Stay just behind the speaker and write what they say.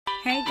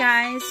Hey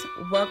guys,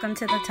 welcome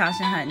to the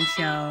Tasha Hutton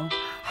Show.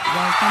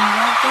 Welcome.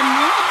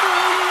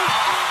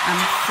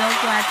 I'm so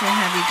glad to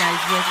have you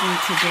guys with me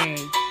today.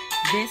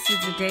 This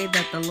is the day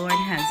that the Lord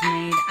has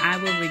made. I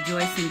will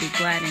rejoice and be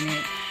glad in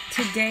it.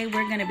 Today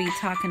we're going to be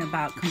talking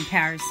about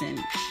comparison.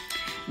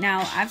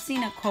 Now, I've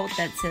seen a quote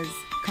that says,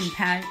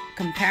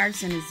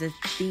 comparison is the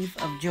thief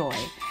of joy.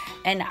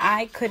 And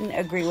I couldn't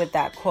agree with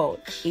that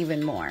quote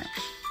even more.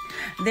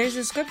 There's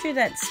a scripture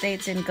that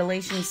states in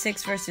Galatians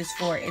 6 verses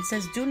 4, it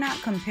says, do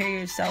not compare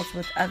yourselves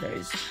with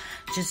others.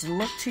 Just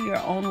look to your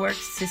own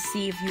works to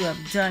see if you have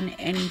done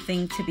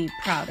anything to be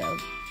proud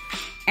of.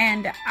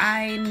 And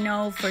I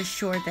know for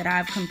sure that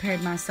I've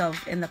compared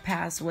myself in the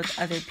past with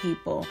other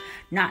people,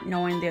 not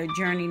knowing their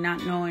journey,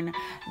 not knowing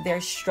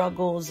their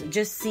struggles,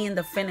 just seeing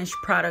the finished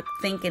product,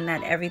 thinking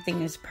that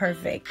everything is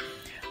perfect.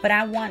 But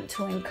I want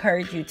to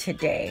encourage you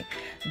today.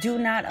 Do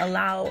not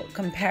allow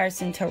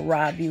comparison to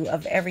rob you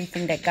of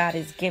everything that God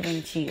is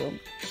giving to you.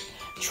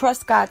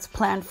 Trust God's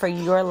plan for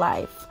your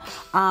life.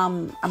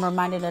 I'm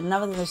reminded of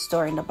another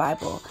story in the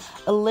Bible.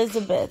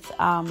 Elizabeth,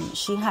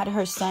 she had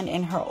her son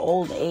in her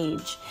old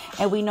age.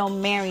 And we know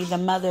Mary, the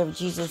mother of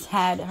Jesus,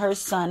 had her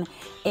son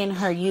in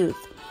her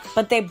youth.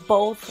 But they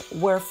both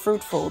were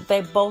fruitful. They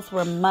both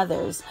were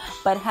mothers.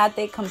 But had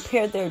they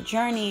compared their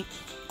journey,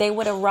 they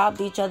would have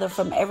robbed each other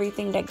from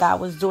everything that God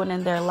was doing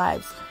in their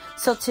lives.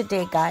 So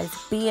today, guys,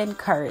 be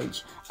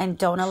encouraged and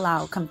don't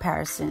allow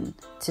comparison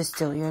to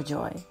steal your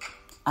joy.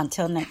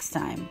 Until next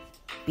time,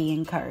 be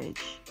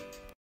encouraged.